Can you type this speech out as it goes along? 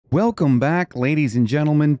Welcome back, ladies and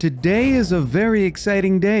gentlemen. Today is a very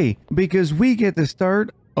exciting day because we get to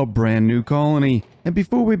start a brand new colony. And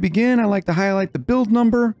before we begin, I like to highlight the build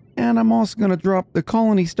number, and I'm also going to drop the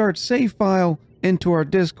colony start save file into our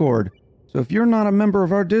Discord. So if you're not a member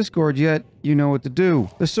of our Discord yet, you know what to do.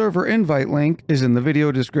 The server invite link is in the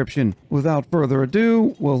video description. Without further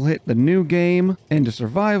ado, we'll hit the new game into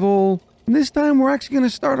survival. And this time we're actually going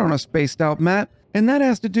to start on a spaced out map. And that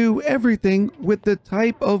has to do everything with the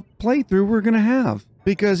type of playthrough we're going to have.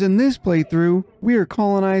 Because in this playthrough, we are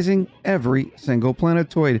colonizing every single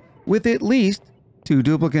planetoid with at least 2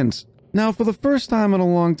 duplicants. Now, for the first time in a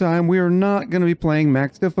long time, we are not going to be playing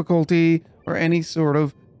max difficulty or any sort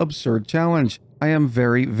of absurd challenge. I am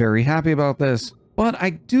very, very happy about this. But I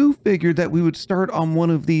do figure that we would start on one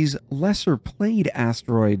of these lesser played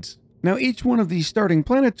asteroids. Now, each one of these starting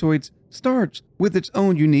planetoids starts with its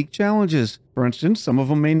own unique challenges. For instance, some of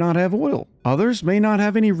them may not have oil. Others may not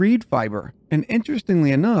have any reed fiber. And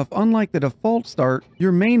interestingly enough, unlike the default start,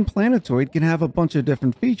 your main planetoid can have a bunch of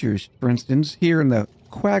different features. For instance, here in the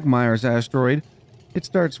Quagmire's asteroid, it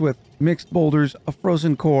starts with mixed boulders, a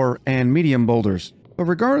frozen core, and medium boulders. But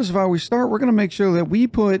regardless of how we start, we're going to make sure that we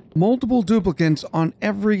put multiple duplicants on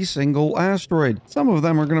every single asteroid. Some of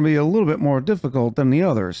them are going to be a little bit more difficult than the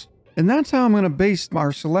others. And that's how I'm going to base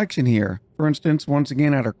our selection here. For instance, once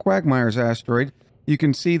again at our Quagmire's asteroid, you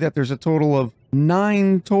can see that there's a total of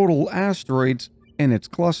 9 total asteroids in its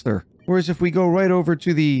cluster. Whereas if we go right over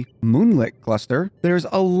to the Moonlit cluster, there's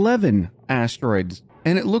 11 asteroids.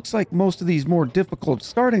 And it looks like most of these more difficult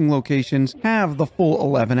starting locations have the full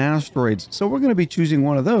 11 asteroids. So we're going to be choosing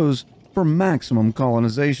one of those for maximum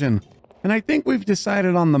colonization. And I think we've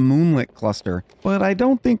decided on the Moonlit cluster, but I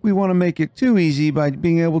don't think we want to make it too easy by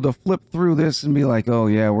being able to flip through this and be like, oh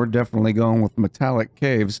yeah, we're definitely going with metallic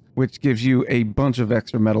caves, which gives you a bunch of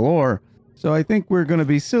extra metal ore. So I think we're going to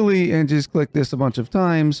be silly and just click this a bunch of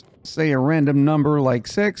times, say a random number like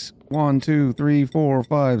 6, 1, 2, 3, 4,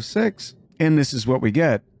 5, 6, and this is what we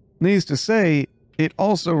get. Needless to say, it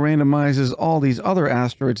also randomizes all these other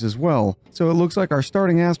asteroids as well. So it looks like our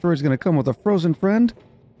starting asteroid is going to come with a frozen friend,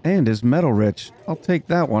 and is metal rich. I'll take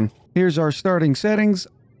that one. Here's our starting settings.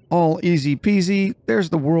 All easy peasy. There's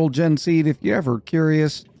the world gen seed if you're ever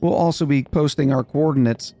curious. We'll also be posting our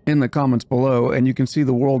coordinates in the comments below, and you can see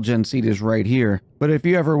the world gen seed is right here. But if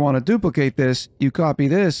you ever want to duplicate this, you copy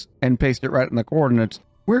this and paste it right in the coordinates.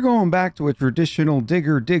 We're going back to a traditional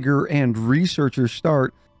digger, and researcher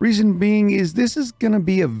start. Reason being is this is going to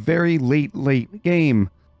be a very late game.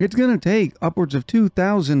 It's going to take upwards of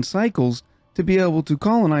 2,000 cycles to be able to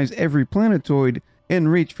colonize every planetoid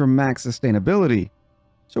and reach for max sustainability.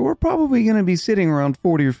 So we're probably going to be sitting around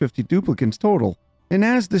 40 or 50 duplicants total. And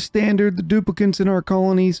as the standard, the duplicants in our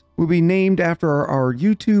colonies will be named after our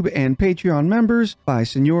YouTube and Patreon members by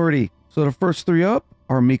seniority. So the first 3 up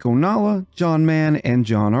are Miko Nala, John Mann, and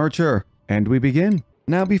John Archer. And we begin.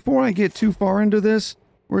 Now before I get too far into this,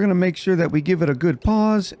 we're going to make sure that we give it a good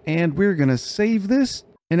pause, and we're going to save this.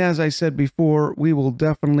 And as I said before, we will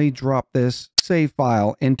definitely drop this save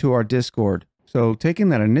file into our Discord. So taking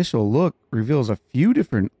that initial look reveals a few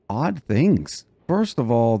different odd things. First of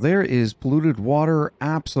all, there is polluted water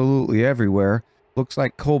absolutely everywhere. Looks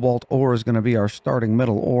like cobalt ore is going to be our starting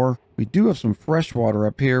metal ore. We do have some fresh water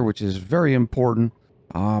up here, which is very important.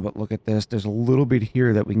 But look at this. There's a little bit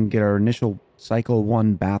here that we can get our initial cycle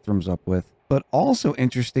 1 bathrooms up with. But also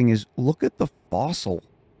interesting is look at the fossil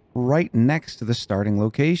right next to the starting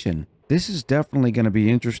location. This is definitely going to be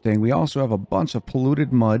interesting. We also have a bunch of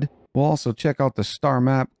polluted mud. We'll also check out the star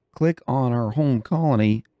map. Click on our home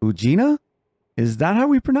colony. Ugina? Is that how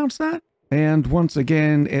we pronounce that? And once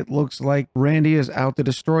again, it looks like Randy is out to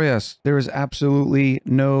destroy us. There is absolutely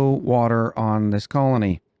no water on this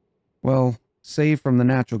colony. Well, save from the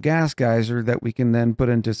natural gas geyser that we can then put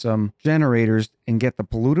into some generators and get the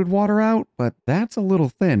polluted water out, but that's a little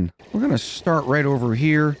thin. We're going to start right over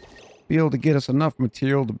here, be able to get us enough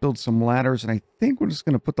material to build some ladders, and I think we're just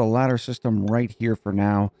going to put the ladder system right here for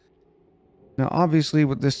now. Now obviously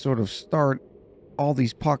with this sort of start, all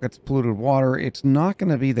these pockets of polluted water, it's not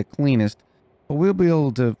going to be the cleanest, but we'll be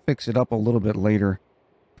able to fix it up a little bit later.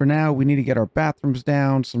 For now, we need to get our bathrooms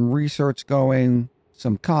down, some research going,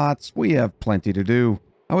 some cots. We have plenty to do.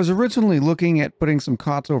 I was originally looking at putting some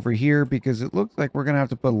cots over here because it looks like we're going to have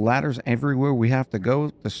to put ladders everywhere we have to go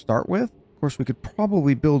to start with. Of course, we could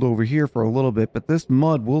probably build over here for a little bit, but this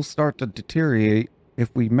mud will start to deteriorate if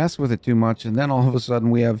we mess with it too much, and then all of a sudden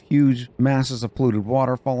we have huge masses of polluted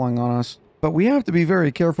water falling on us. But we have to be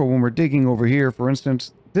very careful when we're digging over here. For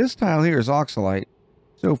instance, this tile here is oxalite.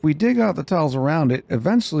 So if we dig out the tiles around it,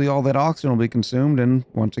 eventually all that oxygen will be consumed, and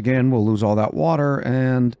once again, we'll lose all that water,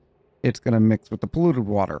 and it's going to mix with the polluted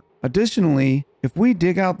water. Additionally, if we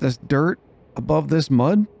dig out this dirt above this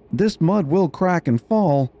mud will crack and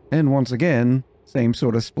fall, and once again, same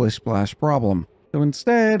sort of splish splash problem. So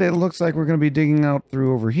instead, it looks like we're going to be digging out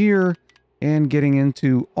through over here and getting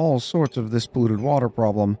into all sorts of this polluted water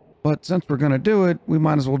problem. But since we're going to do it, we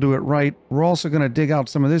might as well do it right. We're also going to dig out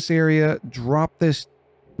some of this area, drop this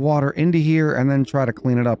water into here, and then try to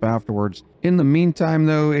clean it up afterwards. In the meantime,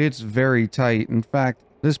 though, it's very tight. In fact,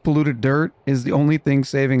 this polluted dirt is the only thing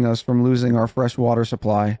saving us from losing our fresh water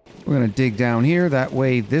supply. We're going to dig down here. That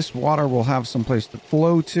way, this water will have some place to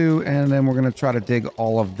flow to, and then we're going to try to dig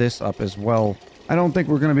all of this up as well. I don't think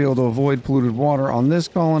we're going to be able to avoid polluted water on this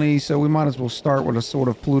colony, so we might as well start with a sort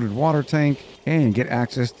of polluted water tank and get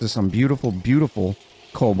access to some beautiful, beautiful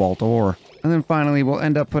cobalt ore. And then finally, we'll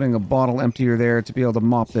end up putting a bottle emptier there to be able to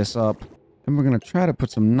mop this up. And we're going to try to put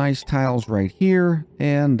some nice tiles right here,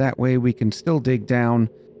 and that way we can still dig down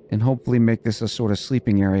and hopefully make this a sort of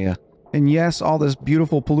sleeping area. And yes, all this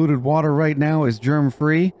beautiful polluted water right now is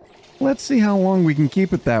germ-free. Let's see how long we can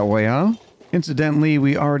keep it that way, huh? Incidentally,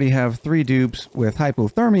 we already have 3 dupes with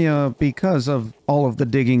hypothermia because of all of the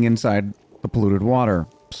digging inside the polluted water.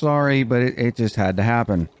 Sorry, but it just had to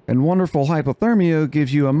happen. And wonderful hypothermia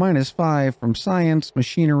gives you a -5 from science,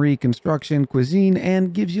 machinery, construction, cuisine,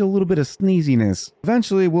 and gives you a little bit of sneeziness.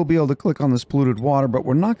 Eventually, we'll be able to click on this polluted water, but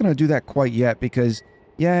we're not going to do that quite yet because,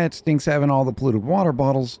 yeah, it stinks having all the polluted water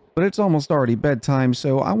bottles, but it's almost already bedtime,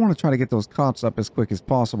 so I want to try to get those cots up as quick as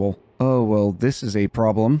possible. Oh, well, this is a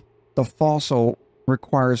problem. The fossil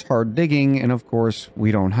requires hard digging, and of course,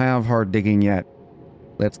 we don't have hard digging yet.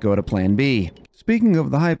 Let's go to plan B. Speaking of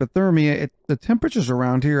the hypothermia, the temperatures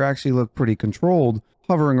around here actually look pretty controlled,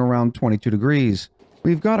 hovering around 22 degrees.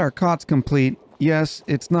 We've got our cots complete. Yes,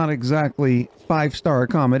 it's not exactly 5-star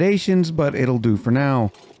accommodations, but it'll do for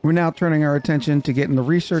now. We're now turning our attention to getting the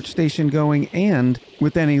research station going and,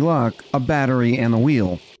 with any luck, a battery and a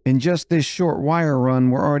wheel. In just this short wire run,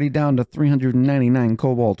 we're already down to 399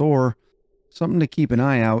 cobalt ore. Something to keep an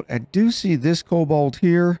eye out. I do see this cobalt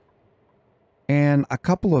here and a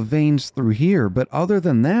couple of veins through here, but other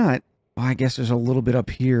than that, well, I guess there's a little bit up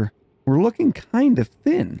here. We're looking kind of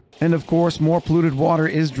thin. And of course, more polluted water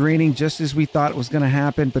is draining just as we thought it was going to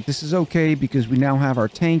happen, but this is okay because we now have our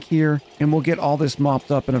tank here, and we'll get all this mopped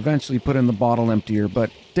up and eventually put in the bottle emptier,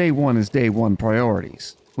 but day one is day one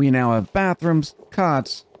priorities. We now have bathrooms,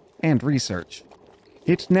 cots, and research.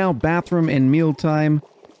 It's now bathroom and mealtime.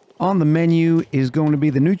 On the menu is going to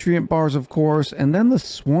be the nutrient bars, of course, and then the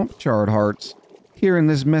swamp chard hearts. Here in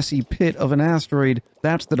this messy pit of an asteroid,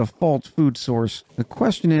 that's the default food source. The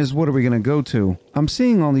question is, what are we going to go to? I'm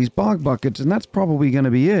seeing all these bog buckets, and that's probably going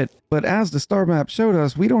to be it. But as the star map showed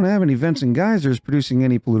us, we don't have any vents and geysers producing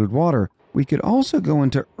any polluted water. We could also go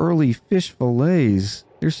into early fish fillets.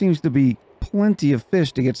 There seems to be plenty of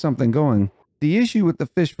fish to get something going. The issue with the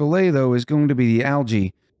fish fillet, though, is going to be the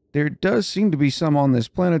algae. There does seem to be some on this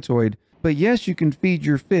planetoid, but yes, you can feed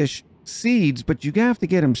your fish seeds, but you have to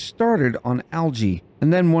get them started on algae.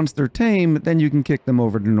 And then once they're tame, then you can kick them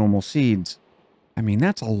over to normal seeds. I mean,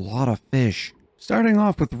 that's a lot of fish. Starting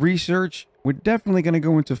off with research, we're definitely going to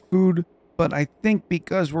go into food, but I think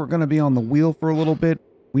because we're going to be on the wheel for a little bit,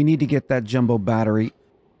 we need to get that jumbo battery.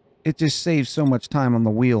 It just saves so much time on the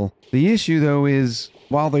wheel. The issue, though, is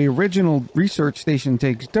while the original research station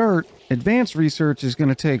takes dirt, advanced research is going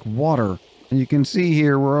to take water. And you can see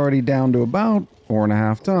here we're already down to about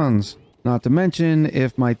 4.5 tons. Not to mention,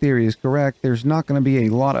 if my theory is correct, there's not going to be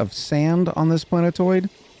a lot of sand on this planetoid.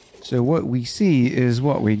 So what we see is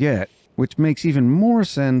what we get, which makes even more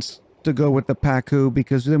sense to go with the Pacu,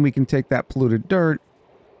 because then we can take that polluted dirt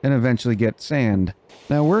and eventually get sand.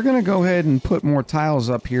 Now we're going to go ahead and put more tiles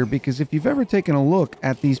up here, because if you've ever taken a look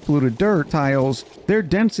at these polluted dirt tiles, their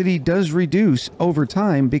density does reduce over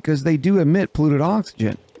time because they do emit polluted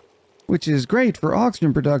oxygen, which is great for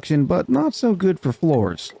oxygen production, but not so good for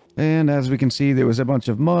floors. And as we can see, there was a bunch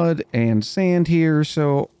of mud and sand here,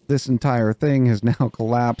 so this entire thing has now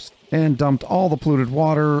collapsed and dumped all the polluted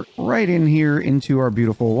water right in here into our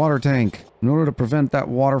beautiful water tank. In order to prevent that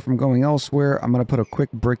water from going elsewhere, I'm going to put a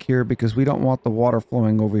quick brick here because we don't want the water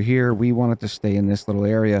flowing over here. We want it to stay in this little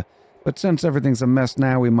area. But since everything's a mess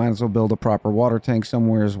now, we might as well build a proper water tank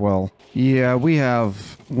somewhere as well. Yeah, we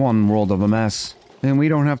have one world of a mess. And we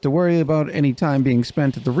don't have to worry about any time being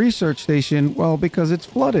spent at the research station, well, because it's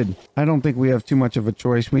flooded. I don't think we have too much of a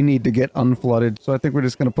choice. We need to get unflooded. So I think we're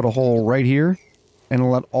just going to put a hole right here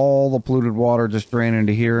and let all the polluted water just drain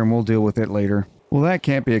into here, and we'll deal with it later. Well, that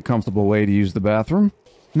can't be a comfortable way to use the bathroom.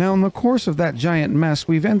 Now, in the course of that giant mess,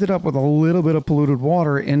 we've ended up with a little bit of polluted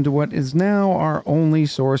water into what is now our only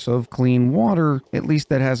source of clean water, at least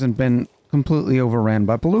that hasn't been completely overran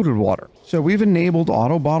by polluted water. So we've enabled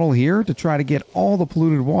auto bottle here to try to get all the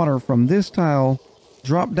polluted water from this tile,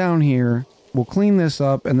 drop down here. We'll clean this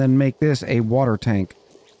up and then make this a water tank.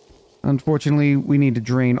 Unfortunately, we need to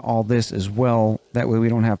drain all this as well. That way we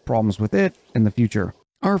don't have problems with it in the future.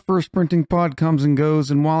 Our first printing pod comes and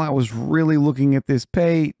goes, and while I was really looking at this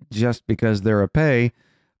pay, just because they're a pay,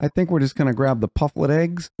 I think we're just going to grab the pufflet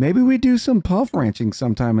eggs. Maybe we do some puff ranching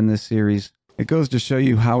sometime in this series. It goes to show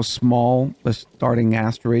you how small the starting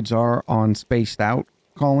asteroids are on spaced out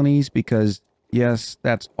colonies, because yes,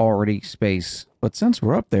 that's already space. But since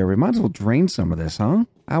we're up there, we might as well drain some of this, huh?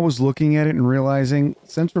 I was looking at it and realizing,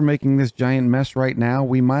 since we're making this giant mess right now,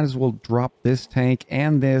 we might as well drop this tank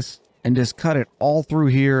and this, and just cut it all through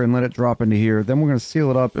here and let it drop into here. Then we're going to seal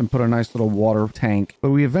it up and put a nice little water tank. But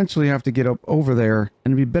we eventually have to get up over there,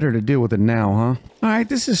 and it'd be better to deal with it now, huh? All right,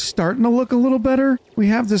 this is starting to look a little better. We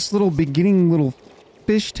have this little beginning little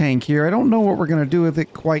fish tank here. I don't know what we're going to do with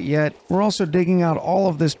it quite yet. We're also digging out all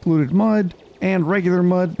of this polluted mud and regular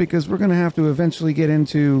mud, because we're going to have to eventually get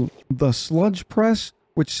into the sludge press,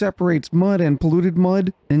 which separates mud and polluted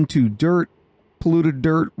mud into dirt,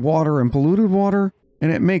 water, and polluted water.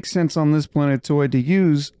 And it makes sense on this planetoid to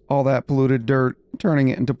use all that polluted dirt, turning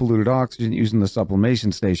it into polluted oxygen using the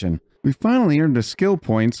sublimation station. We finally earned the skill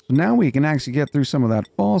points, so now we can actually get through some of that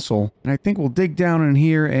fossil. And I think we'll dig down in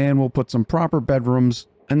here and we'll put some proper bedrooms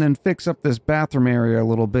and then fix up this bathroom area a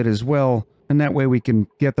little bit as well. And that way we can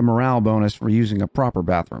get the morale bonus for using a proper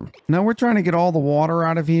bathroom. Now we're trying to get all the water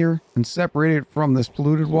out of here and separate it from this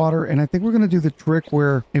polluted water. And I think we're going to do the trick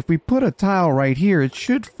where if we put a tile right here, it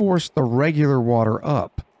should force the regular water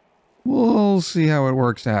up. We'll see how it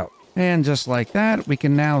works out. And just like that, we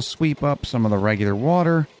can now sweep up some of the regular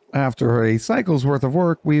water. After a cycle's worth of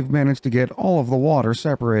work, we've managed to get all of the water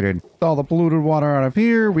separated. With all the polluted water out of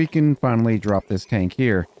here, we can finally drop this tank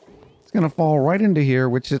here. It's going to fall right into here,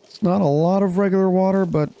 which it's not a lot of regular water,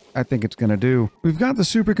 but I think it's going to do. We've got the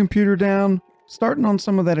supercomputer down, starting on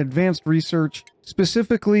some of that advanced research,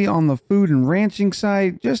 specifically on the food and ranching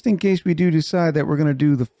side, just in case we do decide that we're going to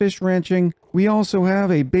do the fish ranching. We also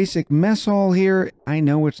have a basic mess hall here. I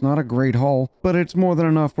know it's not a great haul, but it's more than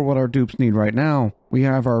enough for what our dupes need right now. We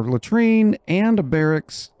have our latrine and a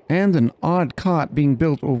barracks, and an odd cot being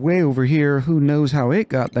built way over here. Who knows how it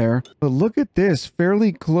got there? But look at this.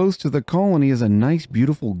 Fairly close to the colony is a nice,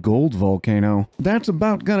 beautiful gold volcano. That's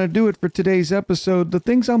about gonna do it for today's episode. The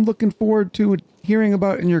things I'm looking forward to hearing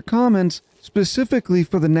about in your comments, specifically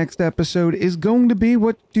for the next episode, is going to be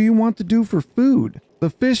what do you want to do for food? The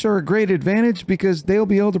fish are a great advantage because they'll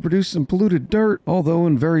be able to produce some polluted dirt, although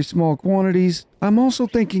in very small quantities. I'm also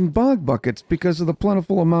thinking bog buckets because of the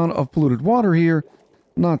plentiful amount of polluted water here.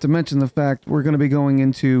 Not to mention the fact we're going to be going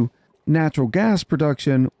into natural gas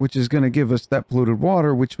production, which is going to give us that polluted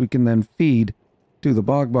water, which we can then feed to the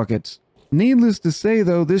bog buckets. Needless to say,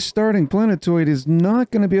 though, this starting planetoid is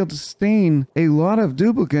not going to be able to sustain a lot of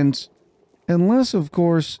duplicates, unless, of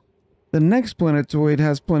course, the next planetoid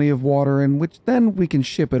has plenty of water, in which then we can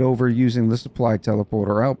ship it over using the supply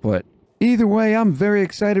teleporter output. Either way, I'm very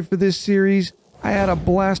excited for this series. I had a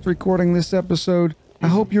blast recording this episode. I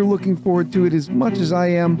hope you're looking forward to it as much as I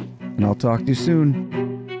am, and I'll talk to you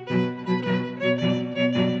soon.